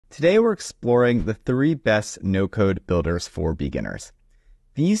Today we're exploring the 3 best no-code builders for beginners.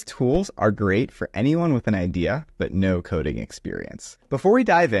 These tools are great for anyone with an idea, but no coding experience. Before we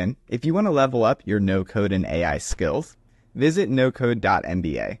dive in, if you want to level up your no-code and AI skills, visit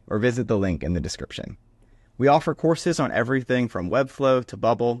nocode.mba or visit the link in the description. We offer courses on everything from Webflow to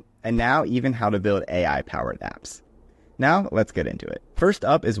Bubble, and now even how to build AI-powered apps. Now, let's get into it. First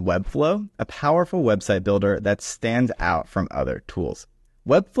up is Webflow, a powerful website builder that stands out from other tools.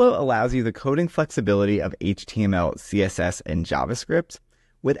 Webflow allows you the coding flexibility of HTML, CSS, and JavaScript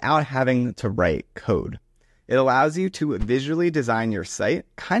without having to write code. It allows you to visually design your site,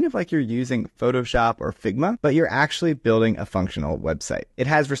 kind of like you're using Photoshop or Figma, but you're actually building a functional website. It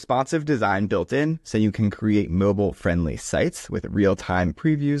has responsive design built in, so you can create mobile-friendly sites with real-time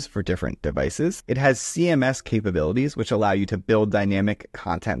previews for different devices. It has CMS capabilities, which allow you to build dynamic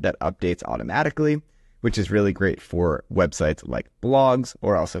content that updates automatically, which is really great for websites like blogs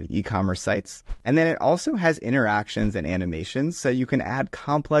or also e-commerce sites. And then it also has interactions and animations, so you can add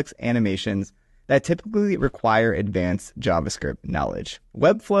complex animations that typically require advanced JavaScript knowledge.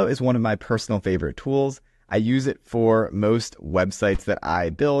 Webflow is one of my personal favorite tools. I use it for most websites that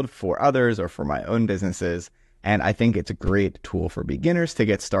I build for others or for my own businesses, and I think it's a great tool for beginners to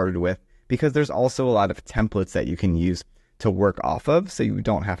get started with because there's also a lot of templates that you can use to work off of, so you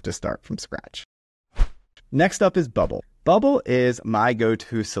don't have to start from scratch. Next up is Bubble. Bubble is my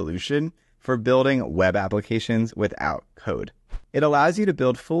go-to solution for building web applications without code. It allows you to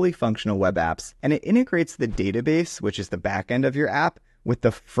build fully functional web apps, and it integrates the database, which is the back end of your app, with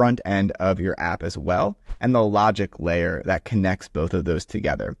the front end of your app as well, and the logic layer that connects both of those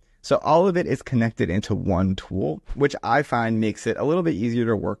together. So all of it is connected into one tool, which I find makes it a little bit easier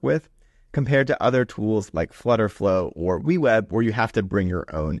to work with compared to other tools like Flutterflow or WeWeb, where you have to bring your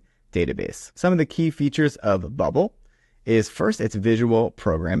own database. Some of the key features of Bubble is first, it's visual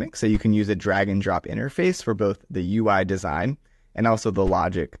programming. So you can use a drag and drop interface for both the UI design and also the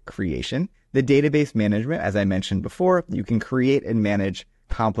logic creation. The database management, as I mentioned before, you can create and manage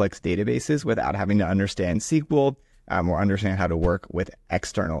complex databases without having to understand SQL or understand how to work with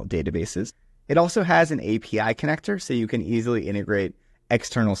external databases. It also has an API connector, so you can easily integrate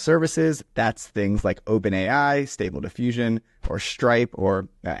external services. That's things like OpenAI, Stable Diffusion, or Stripe, or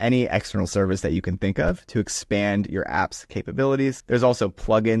any external service that you can think of to expand your app's capabilities. There's also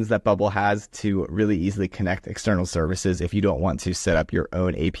plugins that Bubble has to really easily connect external services if you don't want to set up your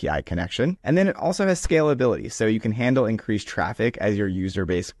own API connection. And then it also has scalability, so you can handle increased traffic as your user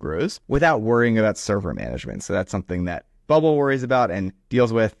base grows without worrying about server management. So that's something that Bubble worries about and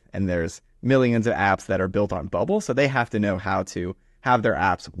deals with, and there's millions of apps that are built on Bubble, so they have to know how to have their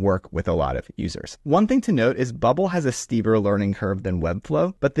apps work with a lot of users. One thing to note is Bubble has a steeper learning curve than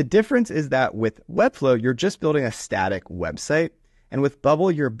Webflow, but the difference is that with Webflow, you're just building a static website, and with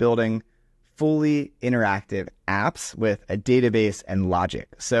Bubble, you're building fully interactive apps with a database and logic.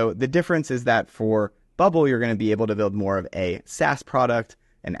 So the difference is that for Bubble, you're going to be able to build more of a SaaS product,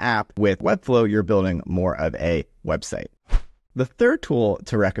 an app. With Webflow, you're building more of a website. The third tool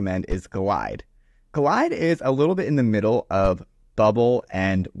to recommend is Glide. Glide is a little bit in the middle of Bubble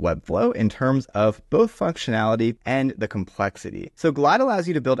and Webflow in terms of both functionality and the complexity. So Glide allows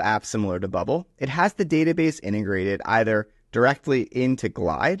you to build apps similar to Bubble. It has the database integrated either directly into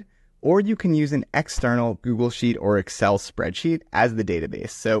Glide, or you can use an external Google Sheet or Excel spreadsheet as the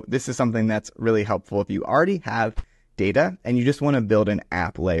database. So this is something that's really helpful if you already have data and you just want to build an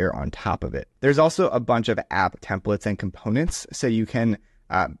app layer on top of it. There's also a bunch of app templates and components, so you can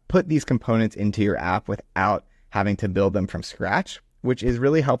put these components into your app without having to build them from scratch, which is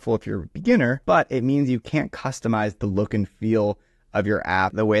really helpful if you're a beginner, but it means you can't customize the look and feel of your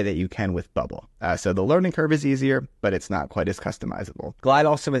app the way that you can with Bubble. So the learning curve is easier, but it's not quite as customizable. Glide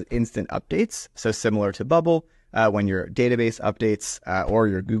also has instant updates. So similar to Bubble, when your database updates or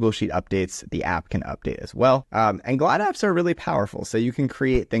your Google Sheet updates, the app can update as well. And Glide apps are really powerful. So you can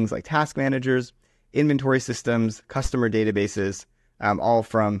create things like task managers, inventory systems, customer databases, all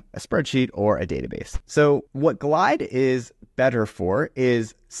from a spreadsheet or a database. So what Glide is better for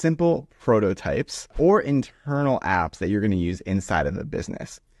is simple prototypes or internal apps that you're going to use inside of a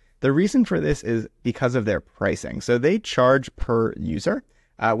business. The reason for this is because of their pricing. So they charge per user,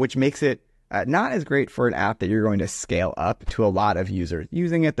 which makes it not as great for an app that you're going to scale up to a lot of users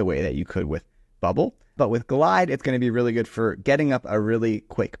using it the way that you could with Bubble. But with Glide, it's going to be really good for getting up a really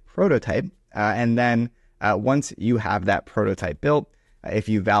quick prototype. And then once you have that prototype built, if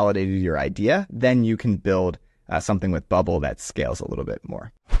you validated your idea, then you can build something with Bubble that scales a little bit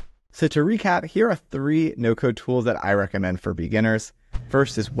more. So to recap, here are 3 no-code tools that I recommend for beginners.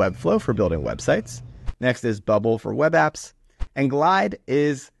 First is Webflow for building websites. Next is Bubble for web apps. And Glide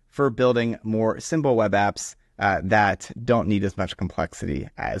is for building more simple web apps that don't need as much complexity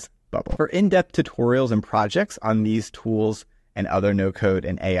as Bubble. For in-depth tutorials and projects on these tools and other no-code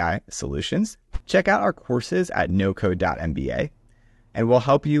and AI solutions, check out our courses at nocode.mba, and we'll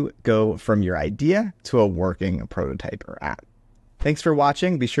help you go from your idea to a working prototype or app. Thanks for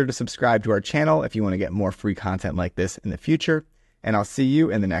watching. Be sure to subscribe to our channel if you want to get more free content like this in the future, and I'll see you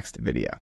in the next video.